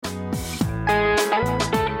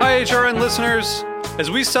HRN listeners.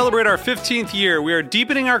 As we celebrate our 15th year, we are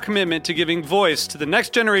deepening our commitment to giving voice to the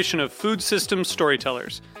next generation of food systems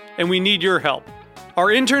storytellers, and we need your help. Our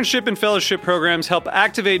internship and fellowship programs help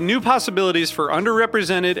activate new possibilities for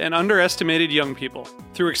underrepresented and underestimated young people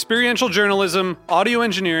through experiential journalism, audio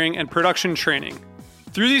engineering, and production training.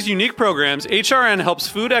 Through these unique programs, HRN helps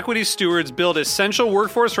food equity stewards build essential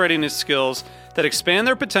workforce readiness skills that expand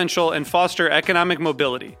their potential and foster economic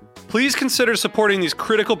mobility. Please consider supporting these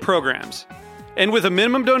critical programs. And with a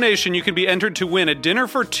minimum donation, you can be entered to win a dinner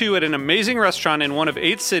for two at an amazing restaurant in one of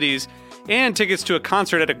 8 cities and tickets to a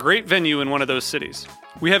concert at a great venue in one of those cities.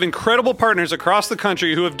 We have incredible partners across the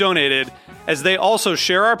country who have donated, as they also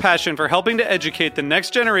share our passion for helping to educate the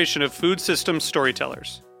next generation of food systems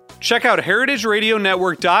storytellers. Check out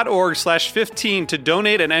heritageradionetwork.org/15 to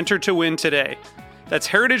donate and enter to win today. That's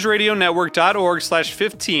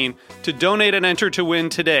heritageradionetwork.org/15 to donate and enter to win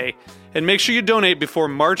today. And make sure you donate before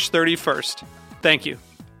March 31st. Thank you.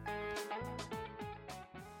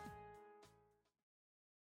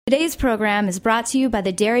 Today's program is brought to you by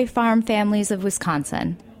the Dairy Farm Families of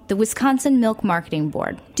Wisconsin, the Wisconsin Milk Marketing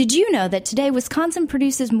Board. Did you know that today Wisconsin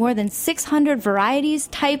produces more than 600 varieties,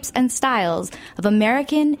 types, and styles of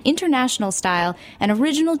American, international style, and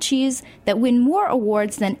original cheese that win more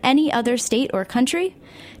awards than any other state or country?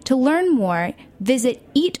 To learn more, visit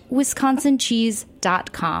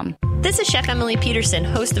eatwisconsincheese.com. This is Chef Emily Peterson,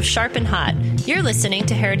 host of Sharp and Hot. You're listening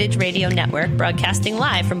to Heritage Radio Network, broadcasting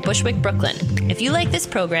live from Bushwick, Brooklyn. If you like this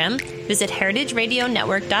program, visit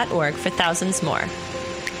heritageradionetwork.org for thousands more.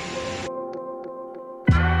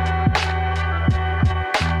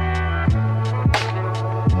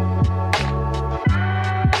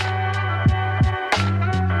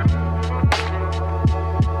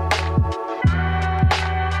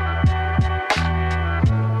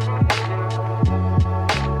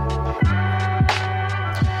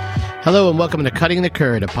 Hello and welcome to Cutting the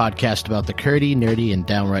Curd, a podcast about the curdy, nerdy, and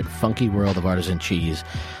downright funky world of artisan cheese.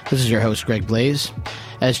 This is your host, Greg Blaze.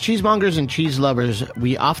 As cheesemongers and cheese lovers,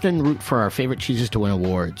 we often root for our favorite cheeses to win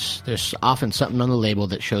awards. There's often something on the label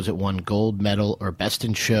that shows it won gold medal or best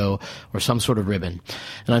in show or some sort of ribbon.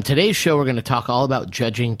 And on today's show, we're going to talk all about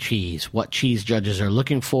judging cheese, what cheese judges are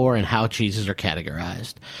looking for, and how cheeses are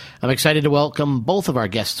categorized. I'm excited to welcome both of our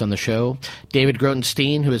guests on the show. David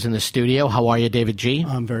Grotenstein, who is in the studio. How are you, David G?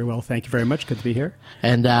 I'm very well. Thank you very much. Good to be here.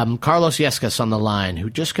 And Carlos Yescas on the line,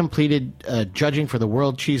 who just completed judging for the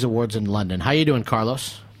World Cheese Awards in London. How are you doing, Carlos?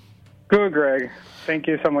 Good, Greg. Thank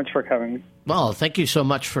you so much for coming me. Well, thank you so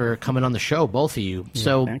much for coming on the show, both of you. Yeah,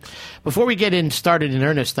 so thanks. Before we get started in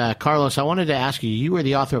earnest, Carlos, I wanted to ask you, you are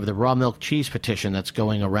the author of the raw milk cheese petition that's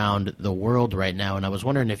going around the world right now, and I was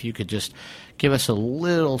wondering if you could just give us a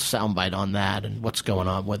little soundbite on that and what's going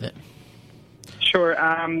on with it. Sure.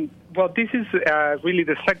 Well, this is really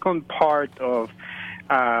the second part of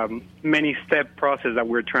many-step process that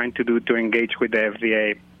we're trying to do to engage with the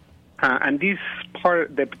FDA. And this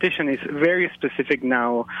part, the petition is very specific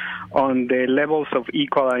now on the levels of E.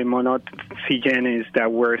 coli Monod C. generis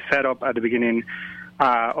that were set up at the beginning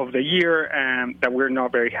of the year and that we're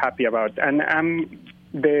not very happy about. And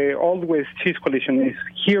the Old West Cheese Coalition is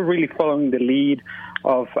here really following the lead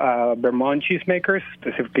of Vermont cheesemakers,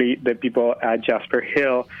 specifically the people at Jasper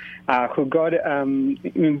Hill, who got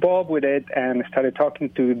involved with it and started talking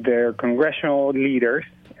to their congressional leaders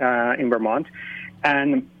in Vermont.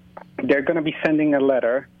 And they're going to be sending a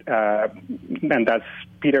letter, and that's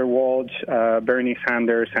Peter Walsh, Bernie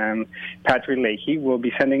Sanders, and Patrick Leahy will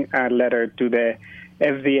be sending a letter to the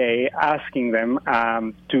FDA asking them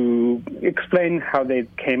to explain how they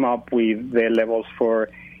came up with the levels for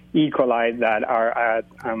E. coli that are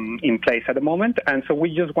in place at the moment. And so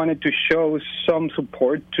we just wanted to show some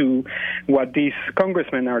support to what these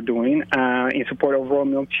congressmen are doing in support of raw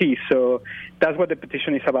milk cheese. So that's what the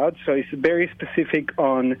petition is about. So it's very specific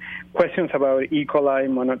on questions about E. coli,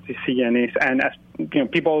 Monod C. generis, and as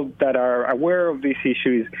people that are aware of these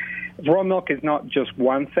issues, raw milk is not just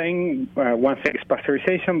one thing. One thing is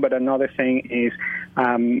pasteurization, but another thing is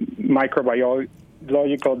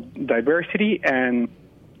microbiological diversity. And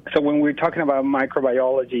so when we're talking about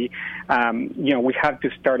microbiology, we have to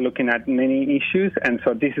start looking at many issues, and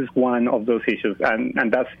so this is one of those issues,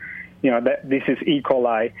 and that's, this is E.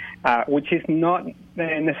 coli, which is not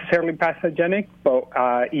necessarily pathogenic, but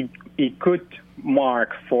it could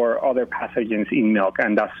mark for other pathogens in milk,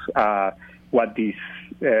 and that's what this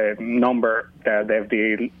number that the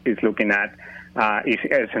FDA is looking at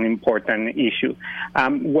is an important issue.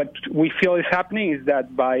 What we feel is happening is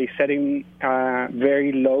that by setting a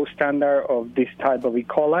very low standard of this type of E.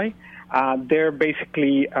 coli, they're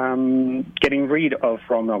basically getting rid of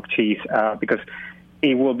raw milk cheese because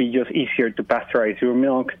it will be just easier to pasteurize your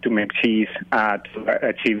milk to make cheese to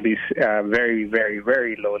achieve these very, very,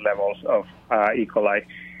 very low levels of E. coli.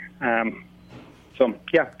 So,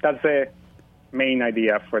 that's the main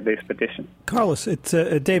idea for this petition. Carlos, it's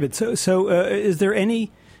David. So is there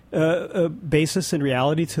any basis in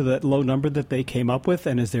reality to that low number that they came up with,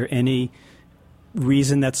 and is there any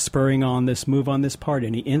reason that's spurring on this move on this part?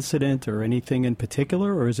 Any incident or anything in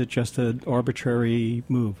particular, or is it just an arbitrary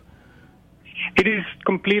move? It is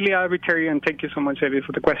completely arbitrary, and thank you so much, David,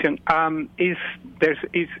 for the question. It's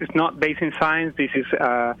not based in science. This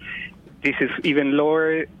is even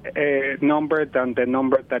lower number than the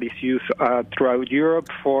number that is used throughout Europe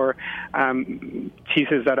for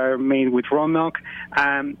cheeses that are made with raw milk.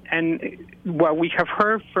 And what we have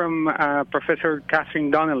heard from Professor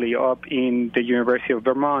Catherine Donnelly up in the University of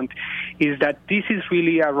Vermont is that this is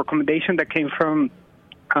really a recommendation that came from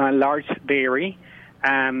a large dairy,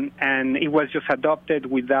 and it was just adopted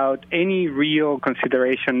without any real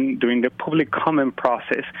consideration during the public comment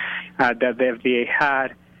process that the FDA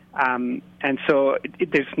had. And so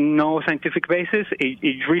there's no scientific basis.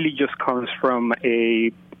 It really just comes from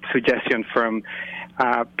a suggestion from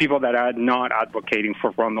people that are not advocating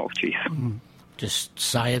for raw milk cheese. Just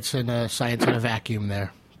science in a vacuum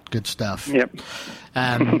there. Good stuff. Yep.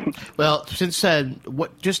 Well, since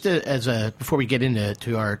before we get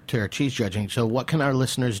into our cheese judging, so what can our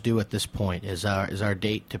listeners do at this point? Is our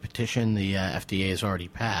date to petition the FDA is already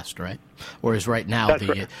passed, right? Or is right now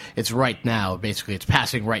right. It's right now. Basically, it's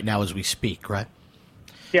passing right now as we speak, right?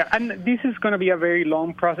 Yeah, and this is going to be a very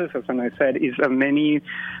long process. As I said, it's a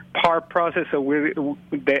many-part process. So the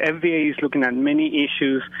FDA is looking at many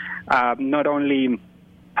issues, not only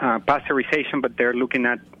pasteurization, but they're looking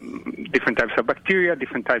at different types of bacteria,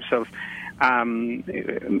 different types of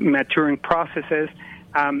maturing processes,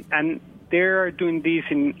 and they're doing this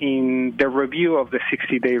in the review of the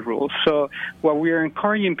 60-day rule. So what we're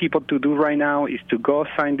encouraging people to do right now is to go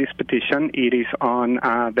sign this petition. It is on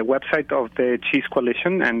the website of the Cheese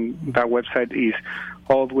Coalition, and that website is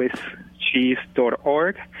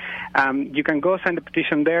alwayscheese.org. You can go sign the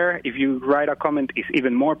petition there. If you write a comment, it's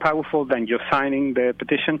even more powerful than just signing the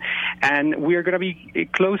petition. And we're going to be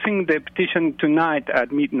closing the petition tonight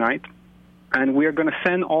at midnight. And we are going to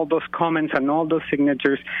send all those comments and all those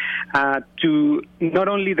signatures to not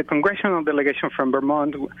only the congressional delegation from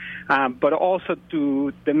Vermont, but also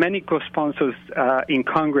to the many co-sponsors in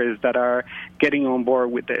Congress that are getting on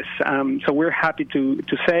board with this. So we're happy to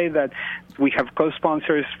say that we have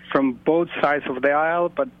co-sponsors from both sides of the aisle,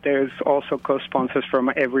 but there's also co-sponsors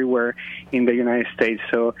from everywhere in the United States.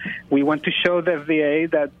 So we want to show the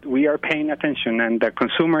FDA that we are paying attention and that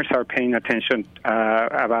consumers are paying attention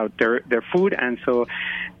about their food. And so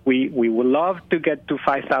we would love to get to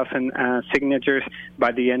 5,000 signatures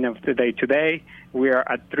by the end of the day today. We are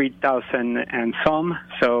at 3,000 and some,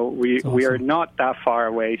 so we are not that far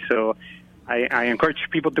away. So I encourage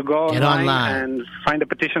people to go online and find the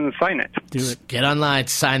petition and sign it. Do it. Get online,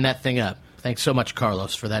 sign that thing up. Thanks so much,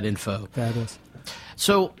 Carlos, for that info. Fabulous.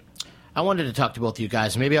 So I wanted to talk to both of you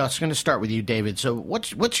guys. Maybe I was going to start with you, David. So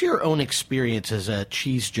what's your own experience as a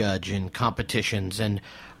cheese judge in competitions, and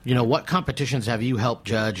what competitions have you helped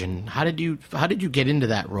judge, and how did you get into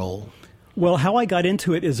that role? Well, how I got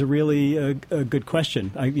into it is a really a good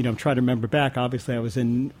question. I'm trying to remember back. Obviously, I was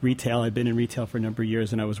in retail. I'd been in retail for a number of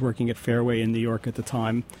years, and I was working at Fairway in New York at the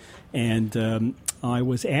time. And I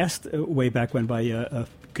was asked way back when by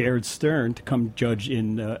Garrett Stern to come judge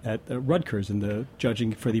at Rutgers, and the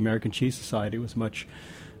judging for the American Cheese Society was much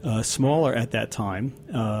smaller at that time,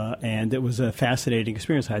 and it was a fascinating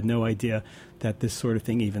experience. I had no idea that this sort of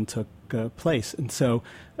thing even took place. And so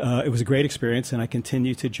it was a great experience, and I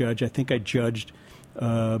continue to judge. I think I judged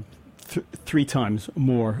 3 times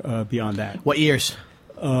more beyond that. What years?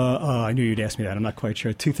 I knew you'd ask me that. I'm not quite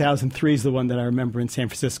sure. 2003 is the one that I remember in San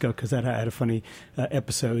Francisco, because I had a funny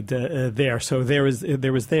episode there. So there's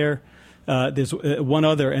one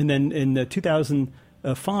other, and then in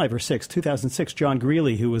 2006, John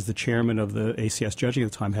Greeley, who was the chairman of the ACS judging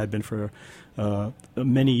at the time, had been for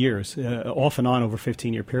many years, off and on over a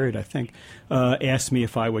 15-year period, I think, asked me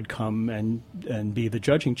if I would come and be the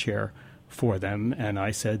judging chair for them, and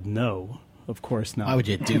I said no. Of course not. Why would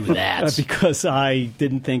you do that? Because I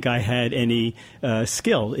didn't think I had any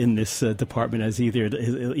skill in this department, as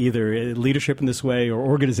either leadership in this way, or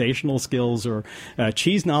organizational skills, or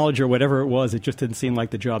cheese knowledge, or whatever it was. It just didn't seem like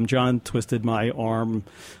the job. And John twisted my arm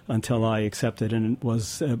until I accepted, and it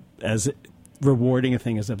was as rewarding a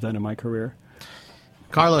thing as I've done in my career.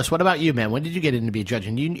 Carlos, what about you, man? When did you get into be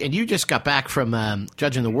judging? You just got back from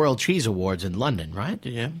judging the World Cheese Awards in London, right?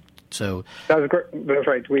 Did you So that's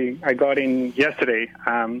right. I got in yesterday.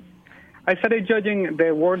 I started judging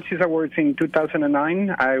the World Cheese Awards in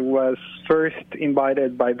 2009. I was first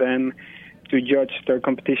invited by them to judge their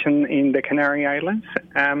competition in the Canary Islands,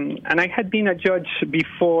 and I had been a judge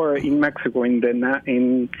before in Mexico in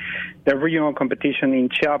the regional competition in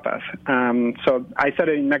Chiapas. So I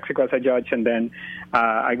started in Mexico as a judge, and then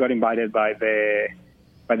I got invited by the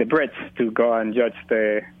Brits to go and judge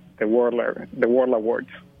the World Awards.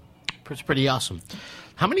 It's pretty awesome.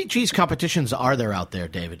 How many cheese competitions are there out there,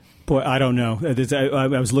 David? Boy, I don't know. I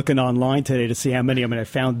was looking online today to see how many. I mean, I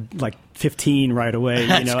found like 15 right away.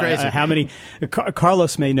 That's crazy. How many?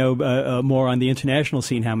 Carlos may know more on the international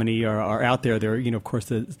scene. How many are out there? There are, of course,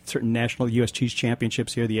 the certain national U.S. Cheese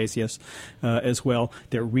Championships here, the ACS, as well.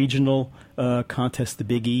 There are regional contests, the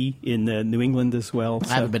Big E in New England as well.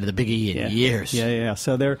 I haven't been to the Big E in years. Yeah.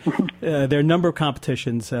 So there are a number of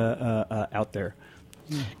competitions out there.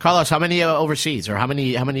 Carlos, how many overseas or how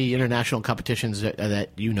many international competitions that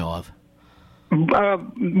you know of?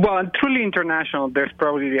 Well, truly international. There's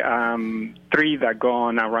probably 3 that go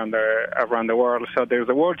on around the world. So there's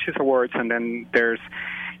the World Cheese Awards, and then there's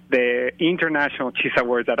the International Cheese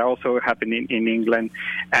Awards that also happen in England,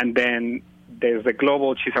 and then there's the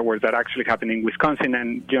Global Cheese Awards that actually happen in Wisconsin,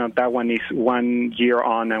 and that one is 1 year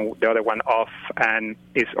on and the other one off, and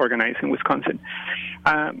is organized in Wisconsin.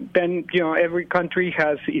 Then every country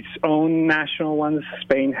has its own national ones.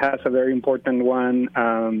 Spain has a very important one.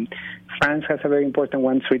 France has a very important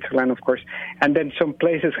one. Switzerland, of course, and then some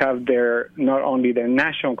places have not only their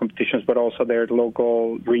national competitions but also their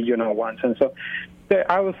local regional ones, and so.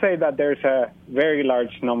 I would say that there's a very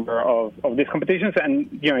large number of these competitions, and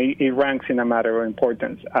it ranks in a matter of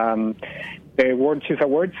importance. The World Cheese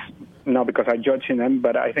Awards, not because I judge in them,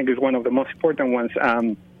 but I think it's one of the most important ones,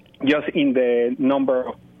 just in the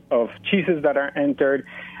number of cheeses that are entered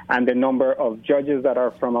and the number of judges that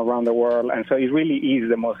are from around the world, and so it really is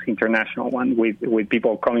the most international one with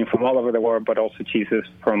people coming from all over the world, but also cheeses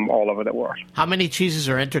from all over the world. How many cheeses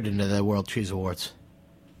are entered into the World Cheese Awards?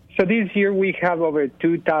 So this year we have over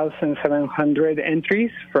 2,700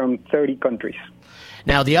 entries from 30 countries.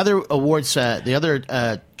 Now, the other awards,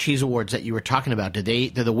 cheese awards that you were talking about, do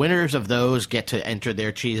the winners of those get to enter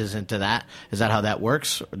their cheeses into that? Is that how that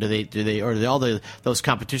works? Or do all those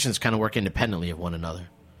competitions kind of work independently of one another?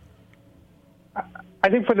 I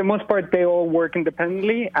think for the most part they all work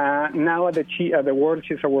independently. Now at the World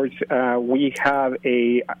Cheese Awards, we have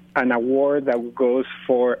an award that goes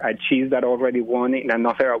for a cheese that already won in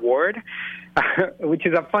another award, which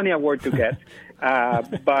is a funny award to get.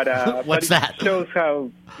 But what's that? It shows how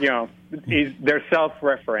they're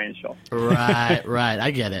self-referential. Right. I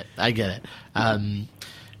get it.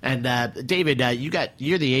 And David,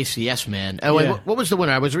 you're the ACS man. What was the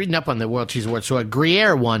winner? I was reading up on the World Cheese Awards. So a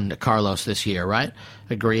Gruyere won Carlos this year, right?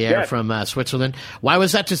 A Gruyere from Switzerland. Why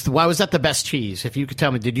was that the best cheese? If you could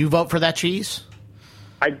tell me, did you vote for that cheese?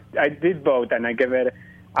 I did vote, and I give it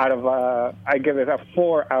a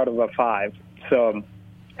 4 out of 5. So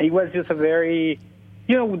it was just a very,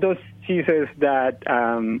 those cheeses that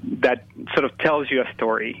sort of tells you a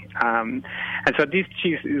story. And so this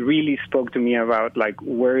cheese really spoke to me about like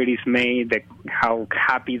where it is made, how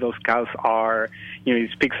happy those cows are.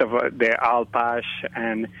 It speaks of the Alpage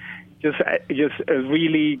and just a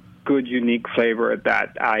really good, unique flavor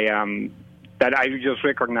that I just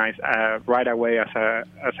recognized right away as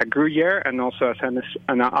a Gruyere and also as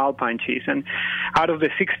an Alpine cheese. And out of the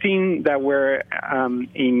 16 that were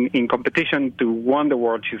in competition to won the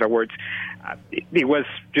World Cheese Awards, it was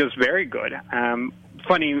just very good.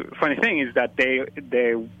 Funny thing is that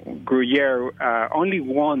the Gruyere only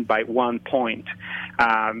won by 1 point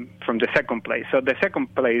from the second place. So the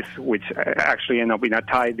second place, which actually ended up in a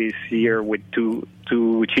tie this year with two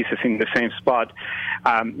cheeses in the same spot,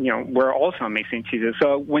 were also amazing cheeses.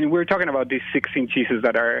 So when we're talking about these 16 cheeses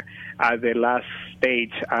that are at the last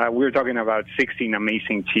stage, we're talking about 16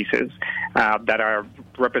 amazing cheeses that are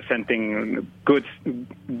representing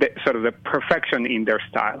sort of the perfection in their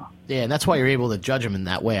style. Yeah, and that's why you're able to judge them in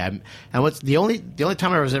that way. And what's the only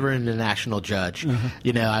time I was ever an international judge,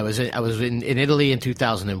 I was in Italy in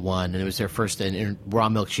 2001, and it was their first in Raw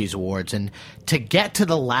Milk Cheese Awards. And to get to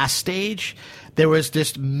the last stage, there was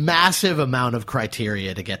this massive amount of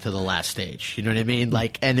criteria to get to the last stage. You know what I mean?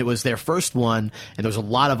 And it was their first one, and there was a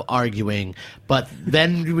lot of arguing. But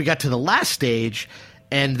then we got to the last stage,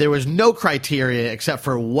 and there was no criteria except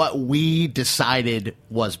for what we decided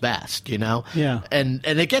was best, you know? Yeah. And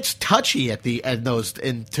it gets touchy at the end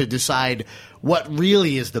to decide what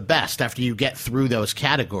really is the best after you get through those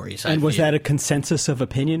categories. And was that a consensus of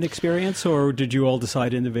opinion experience, or did you all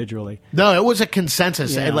decide individually? No, it was a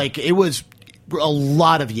consensus. Yeah. Like, it was a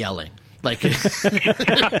lot of yelling. Like,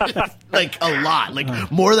 like a lot.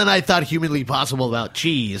 Like, more than I thought humanly possible about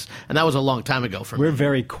cheese. And that was a long time ago for me. We're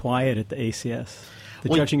very quiet at the ACS. The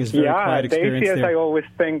judging is very quiet the experience ACS, there. I always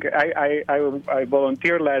think, I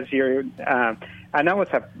volunteered last year, and I was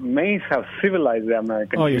amazed how civilized the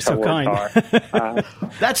American Oh, you're Cheese so Awards kind. are.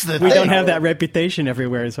 That's the We thing. don't have that reputation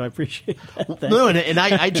everywhere, so I appreciate that. No, and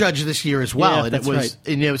I judged this year as well, Yeah, and that's it was,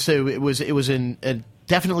 right. and, you know, so it was and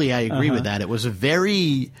definitely I agree with that. It was a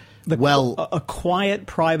very A quiet,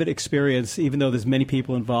 private experience, even though there's many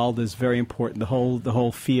people involved, is very important. The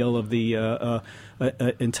whole feel of the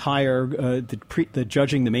entire the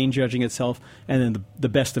judging, the main judging itself, and then the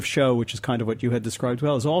best of show, which is kind of what you had described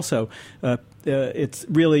well, is also it's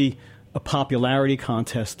really a popularity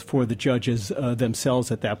contest for the judges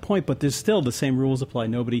themselves at that point. But there's still the same rules apply.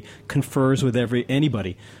 Nobody confers with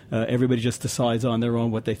anybody. Everybody just decides on their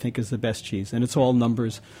own what they think is the best cheese, and it's all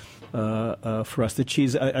numbers. For us, the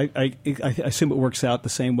cheese, I assume it works out the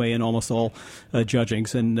same way in almost all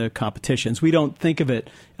judgings and competitions. We don't think of it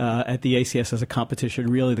at the ACS as a competition.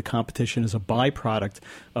 Really, the competition is a byproduct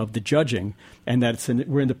of the judging, and that's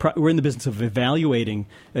we're in the business of evaluating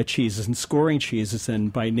cheeses and scoring cheeses,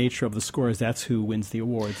 and by nature of the scores, that's who wins the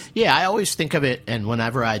awards. Yeah, I always think of it, and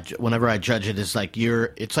whenever I judge it, is like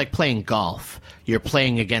it's like playing golf. You're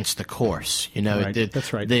playing against the course, you know. Right.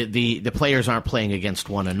 That's right. The players aren't playing against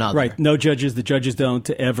one another. Right. No judges. The judges don't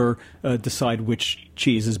ever decide which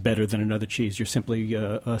cheese is better than another cheese. You're simply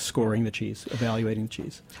scoring the cheese, evaluating the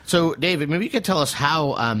cheese. So, David, maybe you could tell us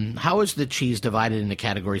how is the cheese divided into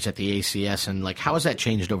categories at the ACS, and like how has that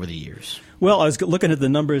changed over the years? Well, I was looking at the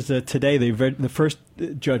numbers today. The first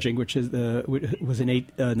judging, which was in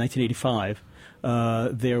 1985.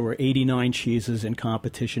 There were 89 cheeses in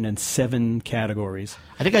competition and 7 categories.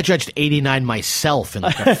 I think I judged 89 myself in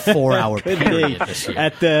like a 4-hour period this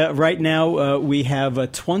year. Right now, we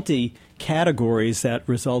have 20 categories that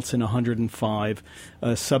results in 105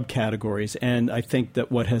 subcategories, and I think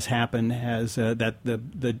that what has happened has that the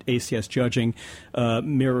ACS judging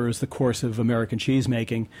mirrors the course of American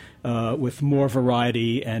cheesemaking with more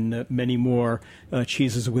variety and many more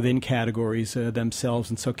cheeses within categories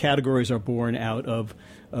themselves, and so categories are born out of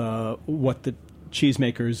what the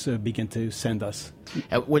cheesemakers begin to send us.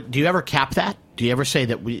 Do you ever cap that? Do you ever say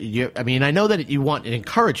that I mean, I know that you want to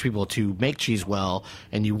encourage people to make cheese well,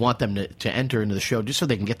 and you want them to enter into the show just so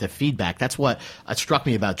they can get the feedback. That's what struck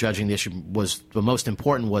me about judging the issue was the most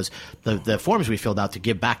important was the forms we filled out to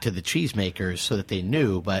give back to the cheesemakers so that they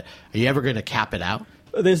knew. But are you ever going to cap it out?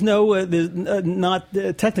 There's not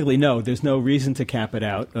technically no. There's no reason to cap it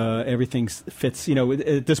out. Everything fits. You know,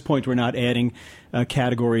 at this point, we're not adding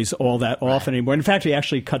categories all that often anymore. In fact, we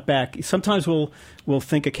actually cut back. Sometimes we'll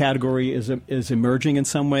think a category is emerging in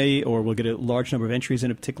some way, or we'll get a large number of entries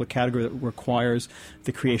in a particular category that requires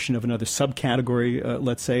the creation of another subcategory,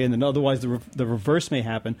 let's say, and then otherwise the reverse may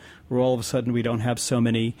happen, where all of a sudden we don't have so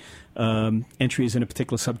many entries in a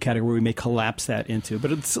particular subcategory. We may collapse that into,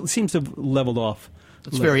 but it seems to have leveled off.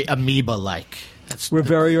 It's very amoeba-like. We're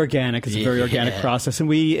very organic. It's a very organic process, and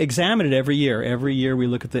we examine it every year. Every year we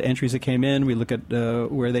look at the entries that came in, we look at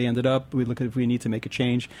where they ended up, we look at if we need to make a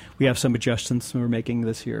change. We have some adjustments we're making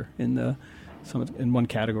this year in one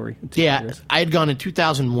category. Yeah, I had gone in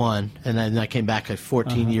 2001, and then I came back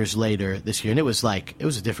 14 years later this year, and it was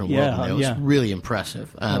a different world. It was really impressive.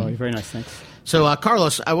 Very nice, thanks. So,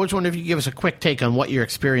 Carlos, I was wondering if you could give us a quick take on what your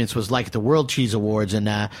experience was like at the World Cheese Awards, and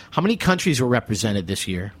how many countries were represented this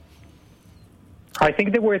year? I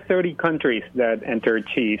think there were 30 countries that entered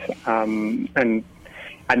cheese, and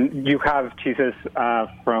you have cheeses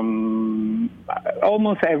from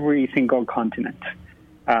almost every single continent.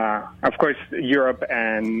 Of course, Europe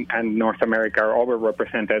and North America are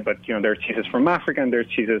overrepresented, but you know there's cheeses from Africa and there's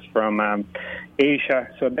cheeses from Asia.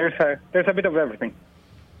 So there's a bit of everything.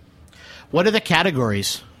 What are the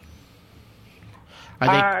categories?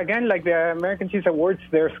 Again, like the American Cheese Awards,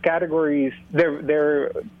 there's categories.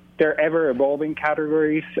 They're ever evolving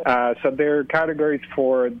categories. So there are categories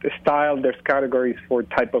for the style. There's categories for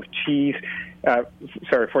type of cheese.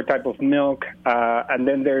 For type of milk. And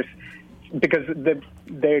then there's because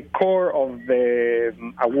the core of the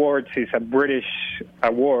awards is a British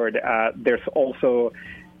award. There's also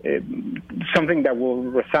something that will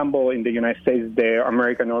resemble in the United States the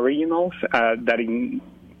American Originals, that in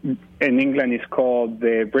England is called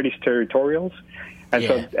the British Territorials. And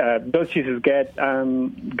so those cheeses get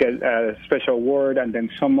a special award, and then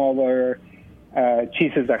some other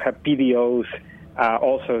cheeses that have PDOs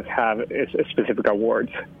also have specific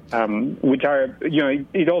awards, which are,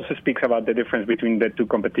 it also speaks about the difference between the two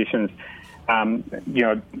competitions.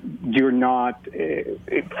 You're not,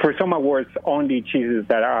 for some awards, only cheeses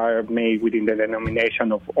that are made within the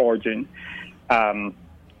denomination of origin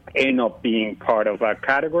end up being part of a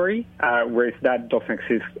category, whereas that doesn't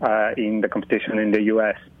exist in the competition in the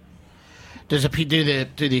U.S. Do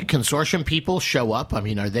the consortium people show up? I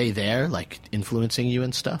mean, are they there, like, influencing you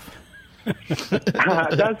and stuff?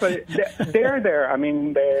 They're there. I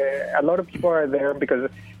mean, a lot of people are there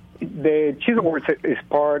because the Cheese Awards is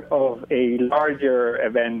part of a larger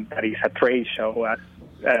event that is a trade show,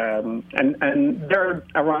 and they're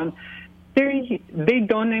around. They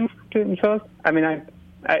don't influence themselves. I mean,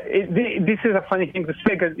 this is a funny thing to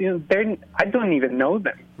say because I don't even know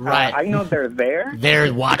them. Right. I know they're there.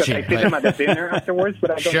 They're watching. I see them at the dinner afterwards,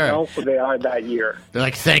 but I don't know who they are that year. They're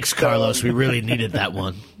like, "Thanks, Carlos. We really needed that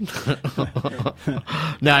one."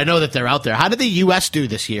 Now I know that they're out there. How did the U.S. do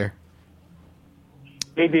this year?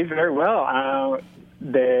 They did very well.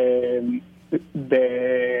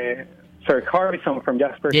 Harbison from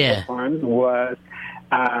Jasper Farms was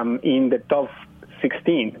in the top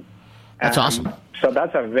 16. That's awesome. So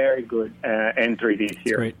that's a very good entry this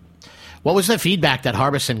year. Great. What was the feedback that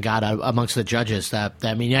Harbison got amongst the judges?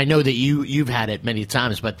 I mean, I know that you've had it many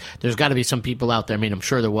times, but there's got to be some people out there. I mean, I'm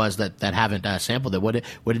sure there was that haven't sampled it. What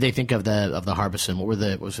did they think of the Harbison? What were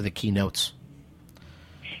the keynotes?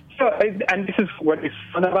 So, and this is what is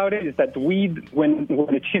fun about it, is that when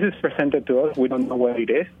the cheese is presented to us, we don't know what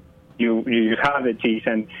it is. You have the cheese,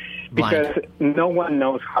 and because no one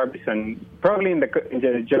knows Harbison, probably in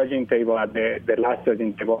the judging table, at the last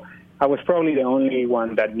judging table, I was probably the only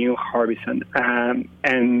one that knew Harbison. And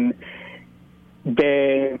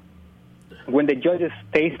when the judges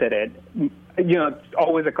tasted it,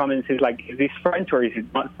 always the comments is like, is this French or is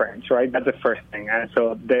it not French, right? That's the first thing. And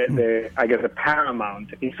so I guess the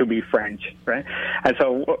paramount is to be French, right? And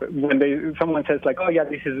so when someone says like, oh yeah,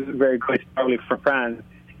 this is very good, it's probably from France,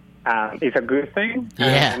 it's a good thing.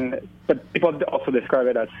 Yeah. But people also describe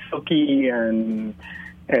it as silky and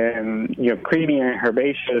creamy and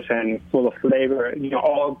herbaceous and full of flavor.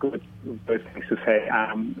 All good things to say.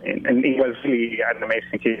 And it was really an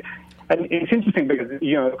amazing cheese. And it's interesting because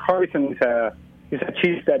Harbison is a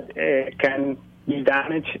cheese that can be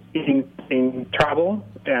damaged in travel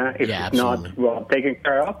if it's not well taken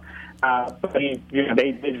care of. But they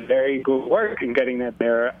did very good work in getting it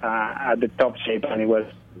there at the top shape, and it was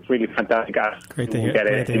really fantastic. Great to hear.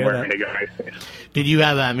 Did you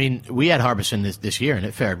have? I mean, we had Harbison this year, and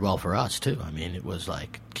it fared well for us too. I mean, it was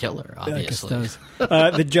like killer, obviously. Yeah, it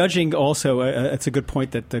does. The judging also, it's a good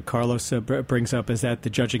point that Carlos brings up, is that the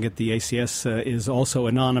judging at the ACS is also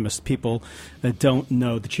anonymous. People that don't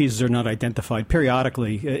know, the cheeses are not identified.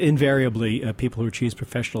 Periodically, invariably, people who are cheese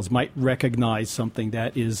professionals might recognize something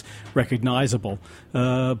that is recognizable.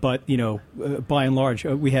 But, by and large,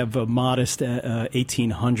 we have a modest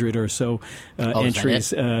 1,800 or so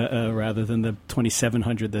entries rather than the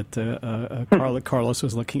 2,700 that Carlos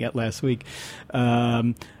was looking at last week.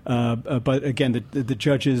 But again, the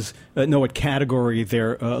judges know what category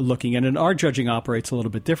they're looking at, and our judging operates a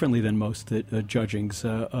little bit differently than most judgings.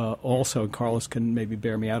 Also, Carlos can maybe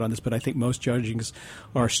bear me out on this, but I think most judgings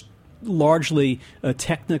are largely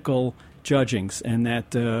technical judgings, and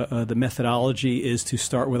that the methodology is to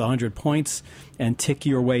start with 100 points and tick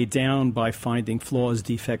your way down by finding flaws,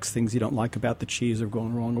 defects, things you don't like about the cheese or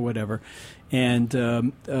going wrong or whatever. And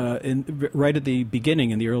right at the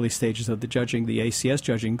beginning, in the early stages of the judging, the ACS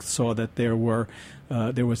judging saw that there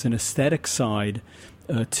was an aesthetic side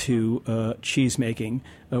to cheese making,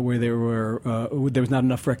 where there was not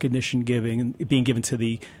enough recognition being given to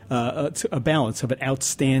to a balance of an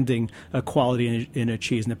outstanding quality in a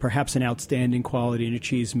cheese, and that perhaps an outstanding quality in a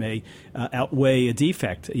cheese may outweigh a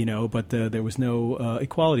defect, but there was no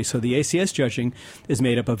equality. So the ACS judging is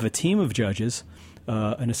made up of a team of judges.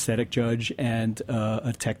 An aesthetic judge and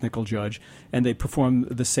a technical judge, and they perform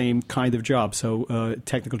the same kind of job. So a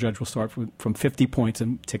technical judge will start from 50 points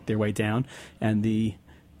and tick their way down, and the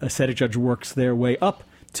aesthetic judge works their way up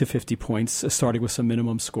to 50 points, starting with some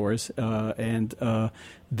minimum scores, and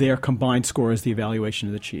their combined score is the evaluation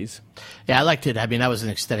of the cheese. Yeah, I liked it. I mean, I was an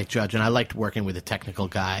aesthetic judge, and I liked working with a technical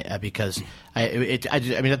guy because I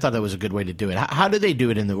thought that was a good way to do it. How do they do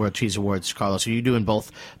it in the World Cheese Awards, Carlos? Are you doing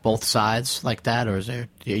both sides like that, or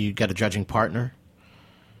you got a judging partner?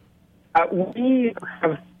 We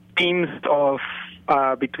have teams of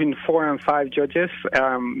between 4 and 5 judges.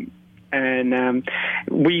 And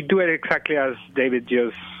we do it exactly as David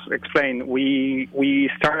just explained. We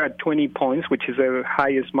start at 20 points, which is the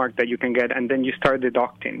highest mark that you can get, and then you start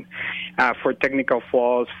deducting for technical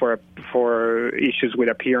flaws, for issues with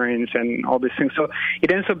appearance, and all these things. So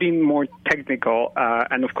it ends up being more technical.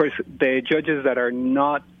 And of course, the judges that are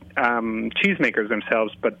not cheesemakers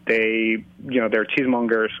themselves, but they're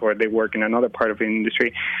cheesemongers or they work in another part of the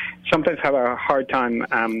industry, sometimes have a hard time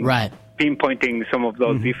pinpointing some of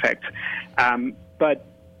those defects. But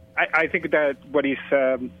I think that what is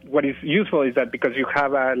useful is that because you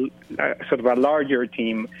have a sort of a larger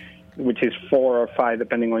team, which is 4 or 5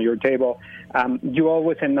 depending on your table, you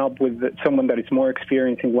always end up with someone that is more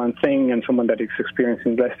experienced in one thing and someone that is experienced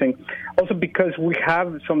in less thing. Also because we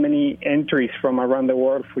have so many entries from around the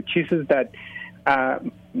world for cheeses that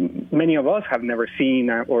many of us have never seen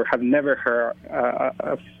or have never heard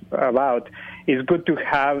about. It's good to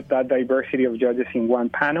have that diversity of judges in one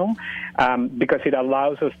panel because it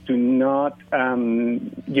allows us to not,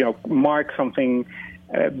 mark something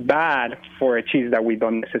bad for a cheese that we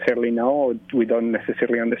don't necessarily know or we don't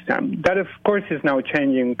necessarily understand. That, of course, is now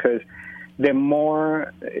changing because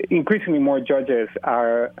increasingly more judges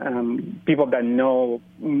are people that know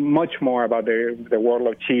much more about the world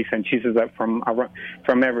of cheese and cheeses that from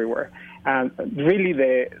everywhere. And really,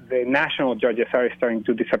 the national judges are starting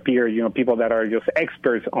to disappear. People that are just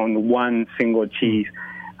experts on one single cheese.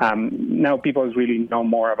 Now, people really know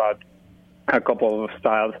more about a couple of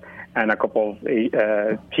styles and a couple of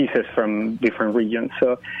cheeses from different regions.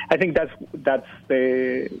 So I think that's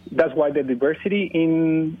why the diversity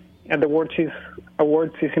in the World Cheese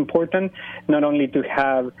Awards is important. Not only to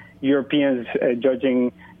have Europeans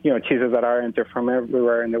judging cheeses that are entered from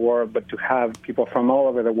everywhere in the world, but to have people from all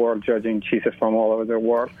over the world judging cheeses from all over the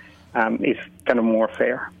world is kind of more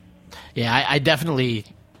fair. Yeah, I definitely.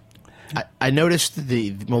 I noticed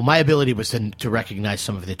my ability was to recognize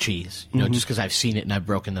some of the cheese, just because I've seen it and I've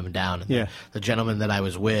broken them down. And the gentleman that I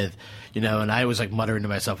was with, and I was like muttering to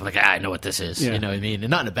myself, like, I know what this is, you know what I mean? And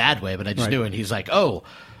not in a bad way, but I just knew it. And he's like, oh,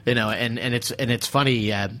 and it's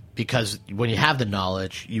funny because when you have the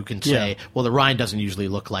knowledge, you can say, well, the rind doesn't usually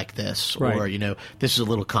look like this, or this is a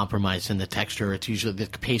little compromised in the texture. It's usually the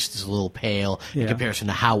paste is a little pale in comparison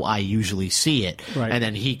to how I usually see it. Right. And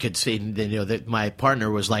then he could say, that my partner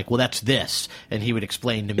was like, well, that's this, and he would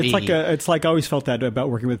explain to me. It's like I always felt that about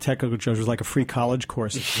working with technical judges, like a free college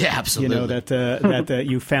course. Yeah, absolutely. That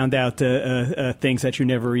you found out things that you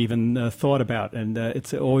never even thought about, and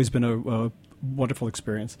it's always been a wonderful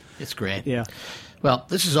experience. It's great. Yeah. Well,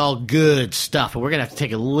 this is all good stuff, and we're going to have to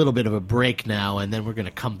take a little bit of a break now, and then we're going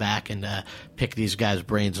to come back and pick these guys'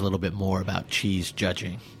 brains a little bit more about cheese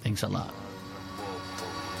judging. Thanks a lot.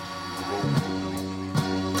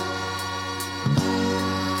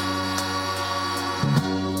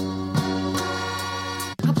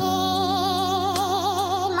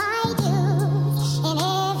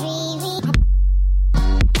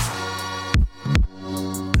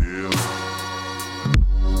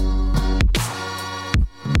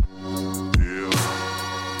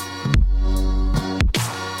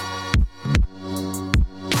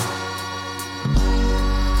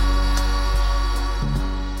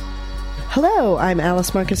 Hello, I'm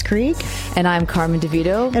Alice Marcus Krieg. And I'm Carmen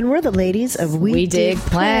DeVito. And we're the ladies of We Dig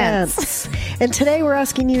Plants. And today we're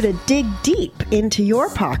asking you to dig deep into your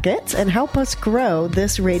pockets and help us grow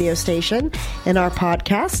this radio station and our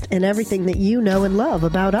podcast and everything that you know and love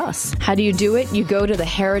about us. How do you do it? You go to the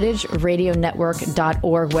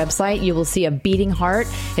heritageradionetwork.org website. You will see a beating heart.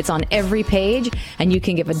 It's on every page. And you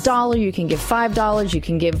can give $1, you can give $5, you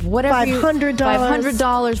can give whatever $500. $500,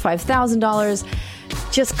 $5,000.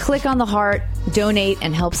 Just click on the heart, donate,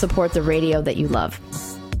 and help support the radio that you love.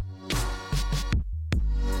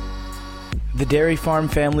 The dairy farm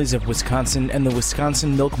families of Wisconsin and the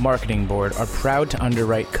Wisconsin Milk Marketing Board are proud to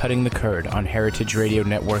underwrite Cutting the Curd on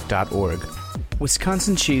heritageradionetwork.org.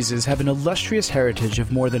 Wisconsin cheeses have an illustrious heritage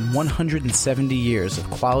of more than 170 years of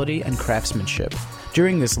quality and craftsmanship.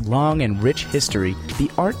 During this long and rich history, the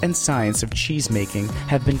art and science of cheesemaking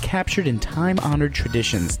have been captured in time-honored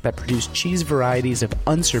traditions that produce cheese varieties of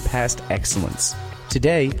unsurpassed excellence.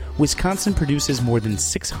 Today, Wisconsin produces more than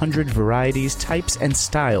 600 varieties, types, and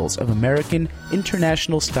styles of American,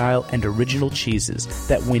 international style, and original cheeses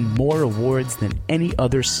that win more awards than any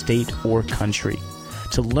other state or country.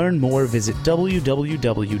 To learn more, visit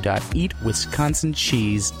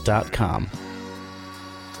www.eatwisconsincheese.com.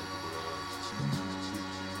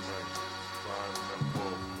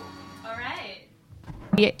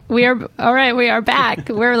 We are all right. We are back.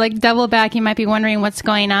 We're like double back. You might be wondering what's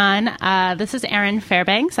going on. This is Erin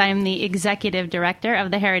Fairbanks. I am the executive director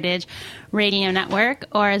of the Heritage Radio Network,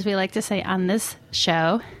 or as we like to say on this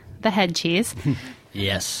show, the head cheese.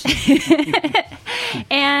 Yes.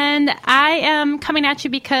 And I am coming at you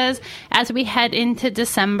because as we head into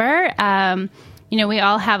December, we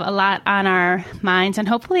all have a lot on our minds and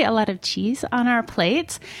hopefully a lot of cheese on our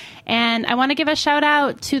plates. And I want to give a shout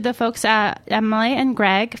out to the folks at Emily and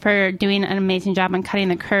Greg for doing an amazing job on cutting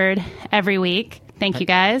the curd every week. Thank you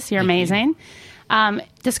guys. You're amazing.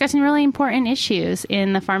 Discussing really important issues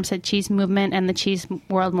in the farmstead cheese movement and the cheese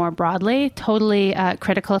world more broadly. Totally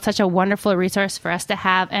critical. It's such a wonderful resource for us to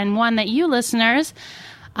have, and one that you listeners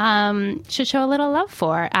should show a little love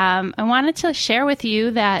for. I wanted to share with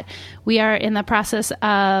you that we are in the process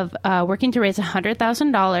of working to raise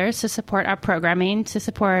 $100,000 to support our programming, to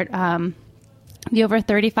support the over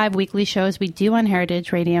 35 weekly shows we do on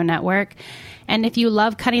Heritage Radio Network. And if you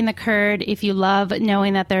love cutting the curd, if you love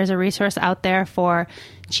knowing that there's a resource out there for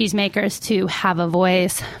cheesemakers to have a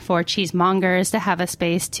voice, for cheesemongers to have a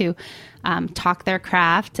space to talk their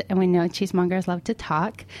craft, and we know cheesemongers love to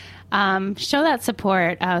talk, show that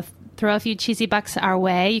support. Throw a few cheesy bucks our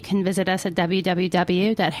way. You can visit us at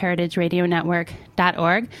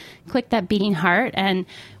www.heritageradionetwork.org. Click that beating heart, and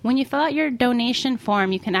when you fill out your donation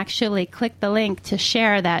form, you can actually click the link to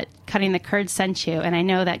share that Cutting the Curd sent you. And I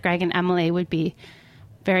know that Greg and Emily would be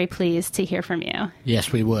very pleased to hear from you.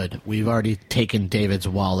 Yes, we would. We've already taken David's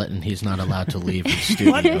wallet, and he's not allowed to leave the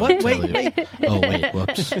studio. Wait. Oh, wait,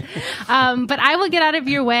 whoops. But I will get out of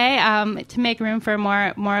your way to make room for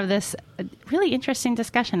more of this really interesting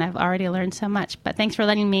discussion. I've already learned so much. But thanks for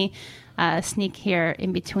letting me sneak here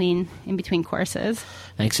in between courses.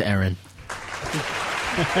 Thanks, Erin.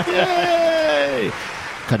 Yay!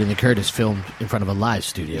 Cutting the Curd is filmed in front of a live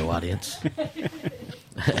studio audience.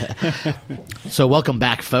 So welcome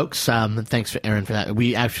back, folks. Thanks for Erin for that.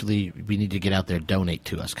 We need to get out there, donate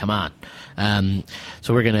to us. Come on.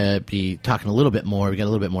 So we're going to be talking a little bit more. We got a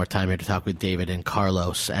little bit more time here to talk with David and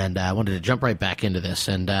Carlos, and I wanted to jump right back into this.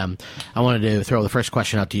 And I wanted to throw the first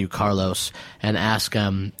question out to you, Carlos, and ask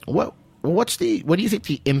what do you think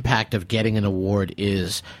the impact of getting an award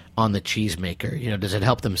is on the cheesemaker? Does it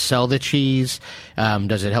help them sell the cheese?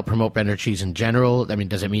 Does it help promote better cheese in general? I mean,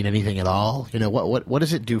 does it mean anything at all? What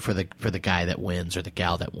does it do for the guy that wins or the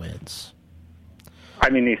gal that wins?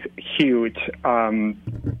 I mean, it's huge. 2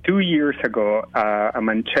 years ago, a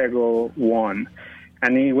Manchego won,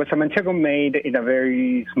 and it was a Manchego made in a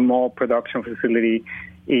very small production facility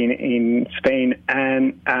in Spain.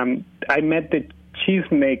 And I met the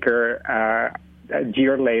cheesemaker a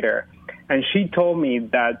year later, and she told me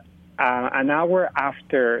that an hour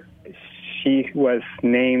after she was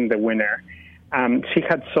named the winner, she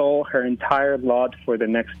had sold her entire lot for the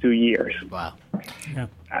next 2 years. Wow. Yeah.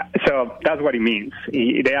 So that's what it means.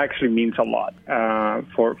 It actually means a lot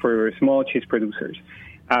for small cheese producers,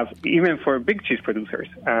 even for big cheese producers.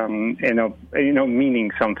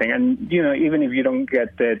 Meaning something. And even if you don't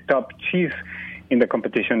get the top cheese in the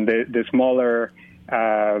competition, the smaller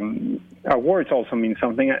awards also mean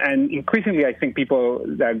something. And increasingly, I think people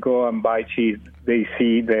that go and buy cheese, they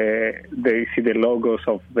see the logos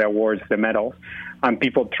of the awards, the medals, and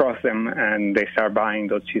people trust them, and they start buying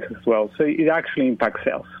those cheeses as well. So it actually impacts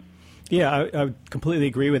sales. Yeah, I completely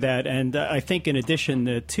agree with that. And I think in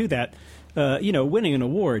addition to that, winning an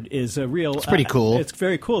award is a real... It's pretty cool. It's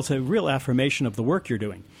very cool. It's a real affirmation of the work you're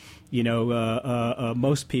doing.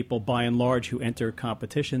 Most people, by and large, who enter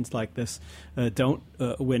competitions like this don't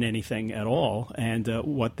win anything at all. And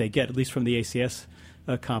what they get, at least from the ACS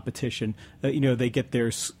competition, they get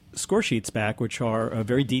their score sheets back, which are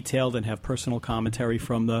very detailed and have personal commentary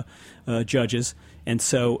from the judges. And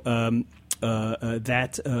so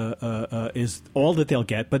that is all that they'll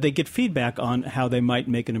get. But they get feedback on how they might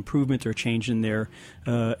make an improvement or change in their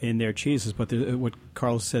cheeses. But what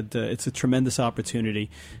Carlos said, it's a tremendous opportunity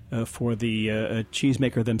for the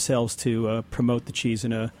cheesemaker themselves to promote the cheese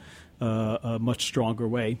in a much stronger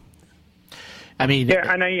way. I mean,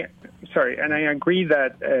 yeah, and I agree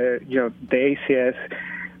that the ACS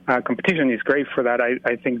competition is great for that.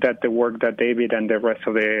 I think that the work that David and the rest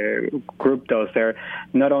of the group does there,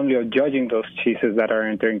 not only of judging those cheeses that are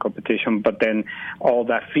entering competition, but then all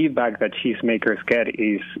that feedback that cheesemakers get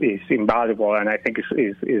is invaluable, and I think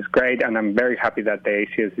is great. And I'm very happy that the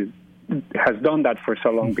ACS has done that for so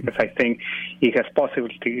long, because I think it has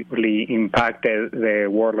positively impacted the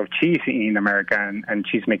world of cheese in America and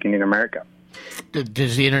cheesemaking in America. Do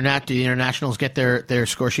the internationals get their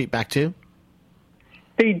score sheet back too?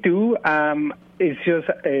 They do. It's just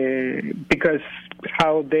because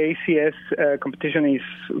how the ACS competition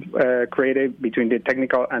is created between the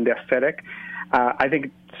technical and the aesthetic. I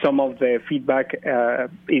think some of the feedback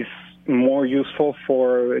is more useful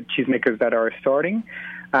for cheesemakers that are starting.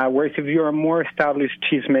 Whereas if you're a more established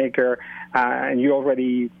cheesemaker and you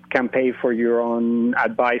already can pay for your own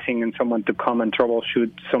advising and someone to come and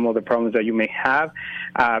troubleshoot some of the problems that you may have,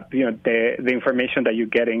 the information that you're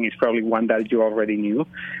getting is probably one that you already knew.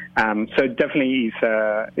 So it definitely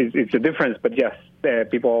is a difference. But yes,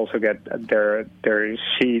 people also get their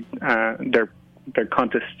sheet, their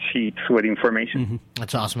contest sheets with information. Mm-hmm.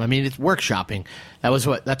 That's awesome. I mean, it's workshopping. That's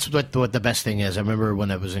what the best thing is. I remember when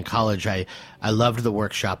I was in college, I loved the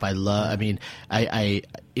workshop. I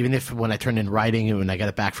even if when I turned in writing and when I got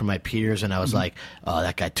it back from my peers and I was like, oh,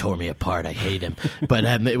 that guy tore me apart. I hate him. But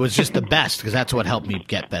it was just the best because that's what helped me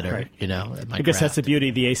get better, right. At my I guess craft. that's the beauty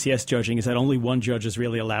of the ACS judging is that only one judge is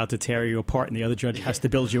really allowed to tear you apart and the other judge has to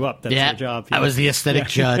build you up. That's their job. I was the aesthetic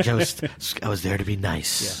judge. I was there to be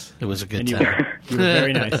nice. Yes. It was a good time. You were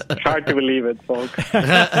very nice. It's hard to believe it, folks.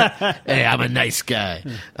 Hey, I'm a nice guy.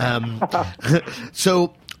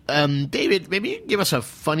 So, David, maybe you can give us a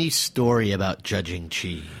funny story about judging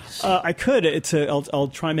cheese. I could. I'll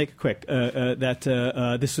try and make it quick.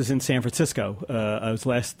 This was in San Francisco. I was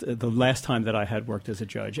the last time that I had worked as a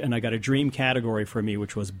judge, and I got a dream category for me,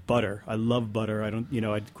 which was butter. I love butter. I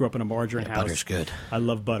grew up in a margarine house. Butter's good. I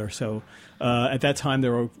love butter. So at that time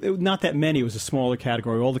there were not that many. It was a smaller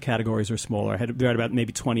category. All the categories were smaller. There had about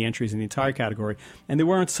maybe 20 entries in the entire category, and they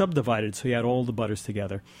weren't subdivided. So you had all the butters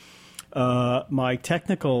together. My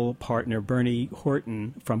technical partner, Bernie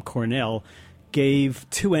Horton from Cornell, gave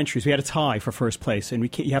 2 entries. We had a tie for first place, and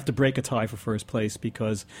you have to break a tie for first place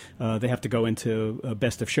because they have to go into a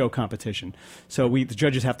best of show competition. So the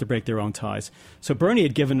judges have to break their own ties. So Bernie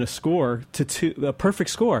had given a perfect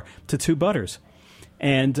score to 2 butters,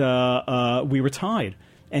 and we were tied.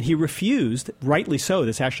 And he refused, rightly so,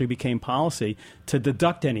 this actually became policy, to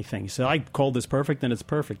deduct anything. So I called this perfect, and it's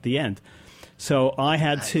perfect, the end. So I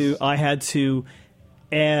had to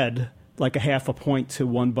add like a half a point to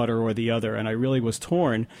one butter or the other, and I really was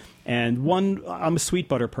torn. And I'm a sweet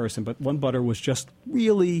butter person, but one butter was just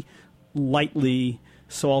really lightly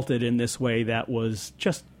salted in this way that was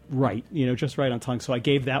just right, just right on tongue. So I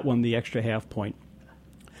gave that one the extra half point.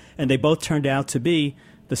 And they both turned out to be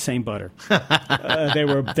the same butter. They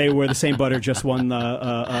were the same butter, just one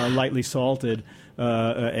lightly salted.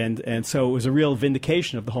 And so it was a real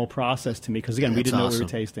vindication of the whole process to me because, again, we didn't know what we were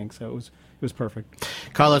tasting. So it was perfect.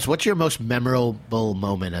 Carlos, what's your most memorable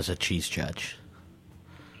moment as a cheese judge?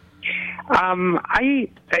 It's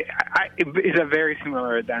a very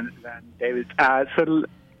similar than David. So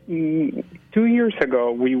 2 years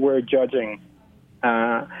ago, we were judging,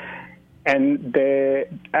 and the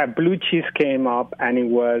blue cheese came up, and it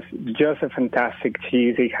was just a fantastic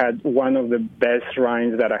cheese. It had one of the best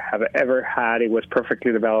rinds that I have ever had. It was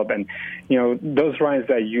perfectly developed, and those rinds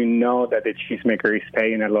that that the cheesemaker is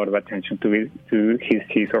paying a lot of attention to his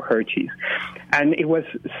cheese or her cheese, and it was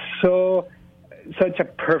such a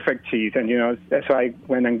perfect cheese. And so I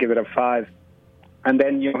went and gave it a 5, and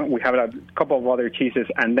then we have a couple of other cheeses,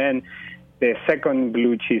 and then the second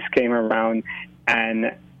blue cheese came around,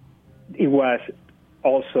 and it was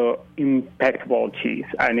also impeccable cheese,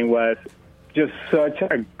 and it was just such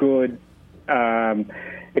a good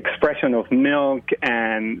expression of milk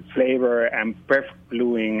and flavor and perfect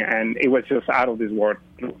bluing, and it was just out of this world.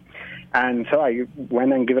 And so I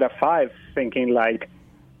went and gave it a 5, thinking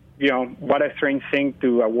what a strange thing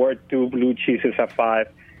to award 2 blue cheeses a 5.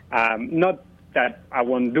 Not that I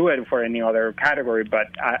won't do it for any other category, but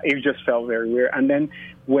it just felt very weird. And then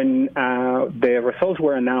when the results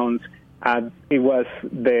were announced, it was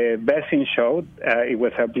the best in show. It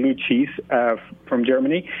was a blue cheese from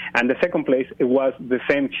Germany. And the second place, it was the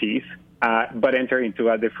same cheese, but entered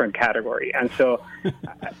into a different category. And so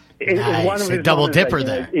it's one of the double dipper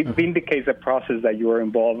there. It vindicates the process that you were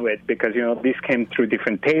involved with because, this came through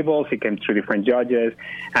different tables, it came through different judges,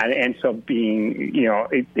 and it ends up being,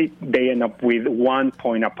 they end up with 1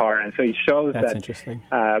 point apart. And so it shows That's that, interesting.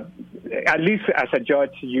 At least as a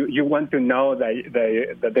judge, you want to know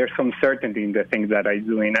that there's some certainty in the things that I'm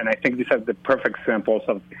doing. And I think these are the perfect examples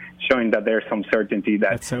of showing that there's some certainty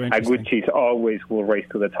that a good cheese always will raise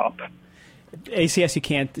to the top. ACS, you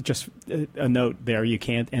can't just a note there. You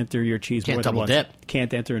can't enter your cheese more than once. Dip.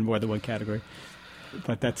 Can't enter in more than one category.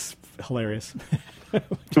 But that's hilarious.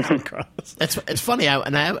 It's funny. I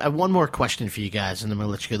have one more question for you guys, and I'm going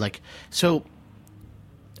to let you go.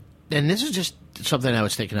 And this is just something I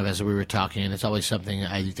was thinking of as we were talking, and it's always something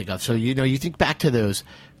I think of. So, you think back to those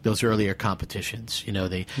earlier competitions, in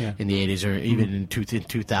the 80s or even in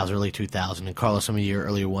 2000, early 2000, and Carlos, some of your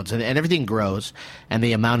earlier ones, and everything grows, and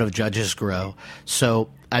the amount of judges grow. So,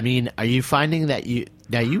 I mean, are you finding that you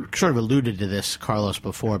sort of alluded to this, Carlos,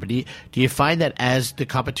 before, but do you find that as the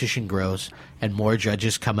competition grows and more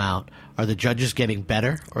judges come out, are the judges getting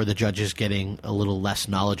better, or are the judges getting a little less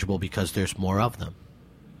knowledgeable because there's more of them?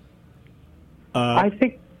 I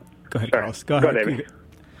think. Go ahead, sorry. Carlos. Go ahead. David.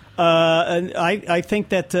 I think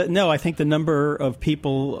that I think the number of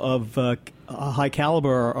people of high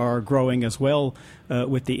caliber are growing as well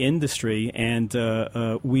with the industry, and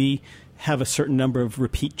we have a certain number of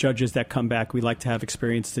repeat judges that come back. We like to have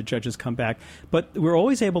experienced judges come back, but we're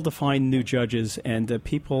always able to find new judges, and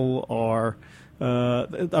people are.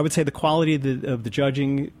 I would say the quality of the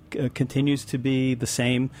judging continues to be the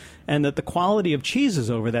same, and that the quality of cheeses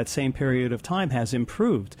over that same period of time has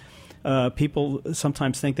improved. People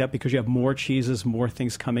sometimes think that because you have more cheeses, more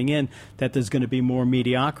things coming in, that there's going to be more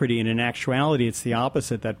mediocrity, and in actuality it's the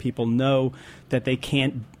opposite, that people know that they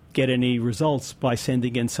can't get any results by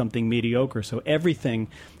sending in something mediocre. So everything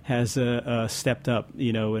has stepped up,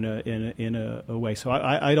 in a way. So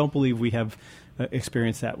I don't believe we have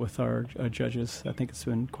experienced that with our judges. I think it's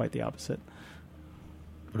been quite the opposite.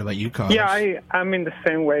 What about you, Carlos? Yeah, I'm in the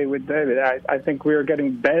same way with David. I think we're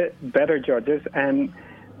getting better judges, and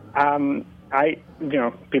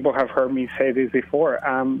people have heard me say this before.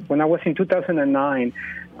 When I was in 2009,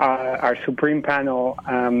 our Supreme panel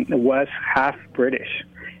was half British.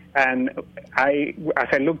 And as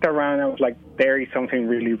I looked around, I was like, there is something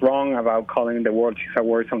really wrong about calling the World Cheese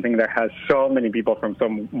Awards something that has so many people from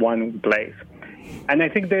one place. And I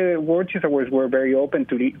think the World Cheese Awards were very open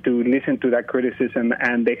to listen to that criticism,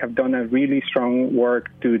 and they have done a really strong work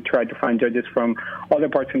to try to find judges from other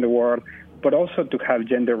parts in the world, but also to have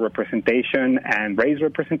gender representation and race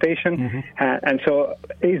representation. Mm-hmm. And so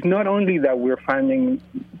it's not only that we're finding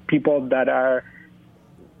people that are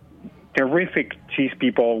terrific cheese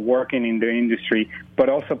people working in the industry, but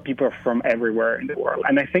also people from everywhere in the world.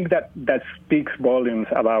 And I think that speaks volumes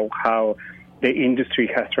about how the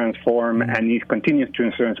industry has transformed and it continues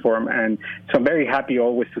to transform. And so I'm very happy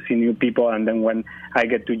always to see new people. And then when I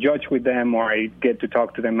get to judge with them, or I get to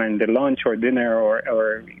talk to them in the lunch or dinner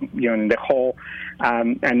or in the hall,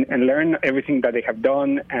 and learn everything that they have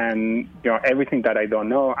done and everything that I don't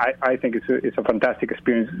know, I think it's a fantastic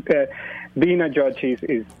experience. Being a judge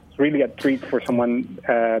is really a treat for someone,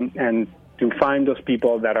 and to find those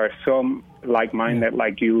people that are so like-minded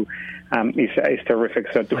like you is terrific.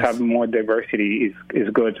 So to have more diversity is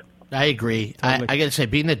good. I agree. I got to say,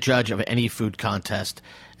 being a judge of any food contest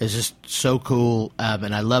is just so cool,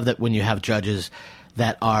 and I love that when you have judges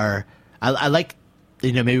that are – I like –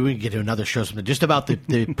 maybe we can get to another show something just about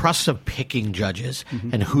the process of picking judges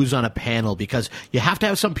and who's on a panel, because you have to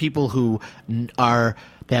have some people who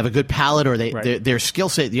they have a good palate, or their skill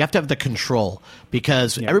set. You have to have the control,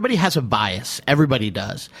 because everybody has a bias. Everybody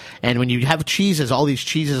does. And when you have cheeses, all these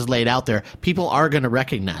cheeses laid out there, people are going to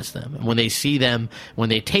recognize them. And when they see them, when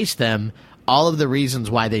they taste them, all of the reasons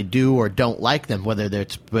why they do or don't like them, whether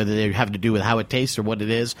they have to do with how it tastes or what it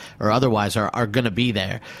is or otherwise, are going to be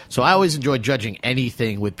there. So I always enjoy judging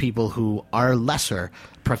anything with people who are lesser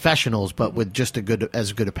professionals, but with just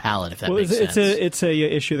as good a palate, if that makes sense. It's a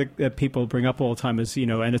issue that people bring up all the time, is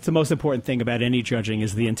and it's the most important thing about any judging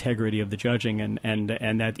is the integrity of the judging, and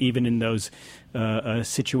that even in those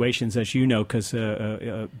situations, as because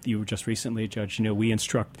you were just recently a judge, we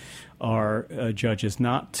instruct our judges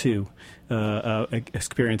not to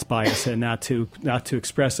experience bias and not to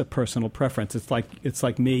express a personal preference. It's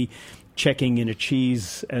like me checking in a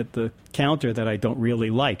cheese at the counter that I don't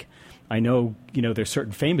really like. I know, there's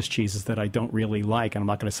certain famous cheeses that I don't really like, and I'm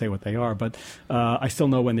not going to say what they are, but I still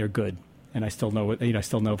know when they're good, and I still know I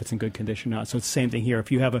still know if it's in good condition or not. So it's the same thing here.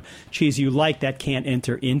 If you have a cheese you like, that can't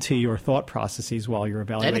enter into your thought processes while you're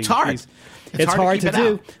evaluating. And it's hard. Cheese. It's hard to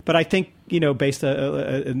do. Out. But I think based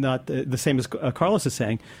not the same as Carlos is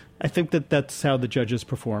saying, I think that's how the judges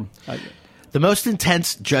perform. The most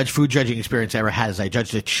intense food judging experience I ever had is I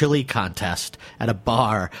judged a chili contest at a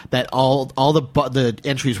bar that all the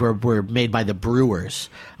entries were made by the brewers,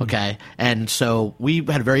 okay? And so we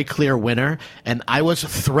had a very clear winner, and I was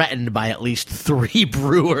threatened by at least 3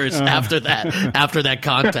 brewers after that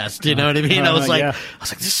contest. You know what I mean? I was like,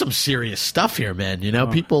 this is some serious stuff here, man.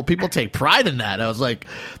 People take pride in that. I was like,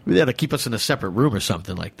 they had to keep us in a separate room or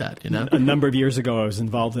something like that. A number of years ago, I was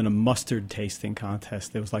involved in a mustard tasting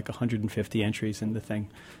contest. There was like 150 the entries in the thing.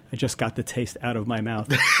 I just got the taste out of my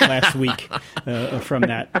mouth last week from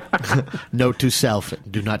that. Note to self,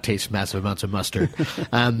 do not taste massive amounts of mustard.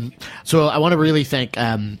 So I want to really thank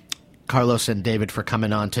Carlos and David for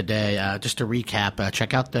coming on today. Just to recap,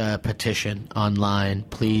 check out the petition online,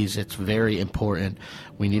 please. It's very important.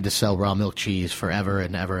 We need to sell raw milk cheese forever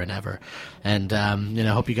and ever and ever. And, I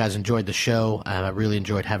hope you guys enjoyed the show. I really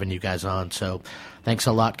enjoyed having you guys on. So thanks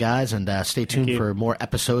a lot, guys, and stay tuned for more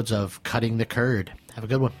episodes of Cutting the Curd. Have a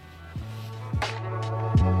good one.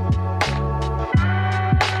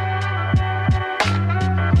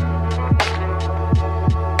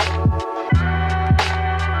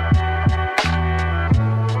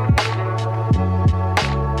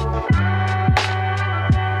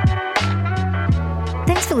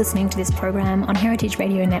 Thanks for listening to this program on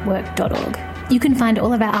heritageradionetwork.org. You can find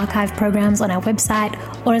all of our archive programs on our website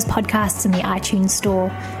or as podcasts in the iTunes store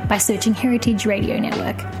by searching Heritage Radio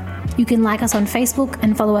Network. You can like us on Facebook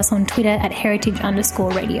and follow us on Twitter at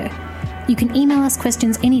 @heritage_radio. You can email us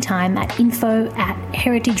questions anytime at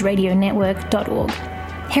info@heritageradionetwork.org.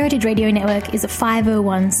 Heritage Radio Network is a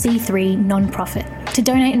 501c3 non-profit. To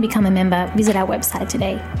donate and become a member, visit our website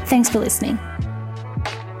today. Thanks for listening.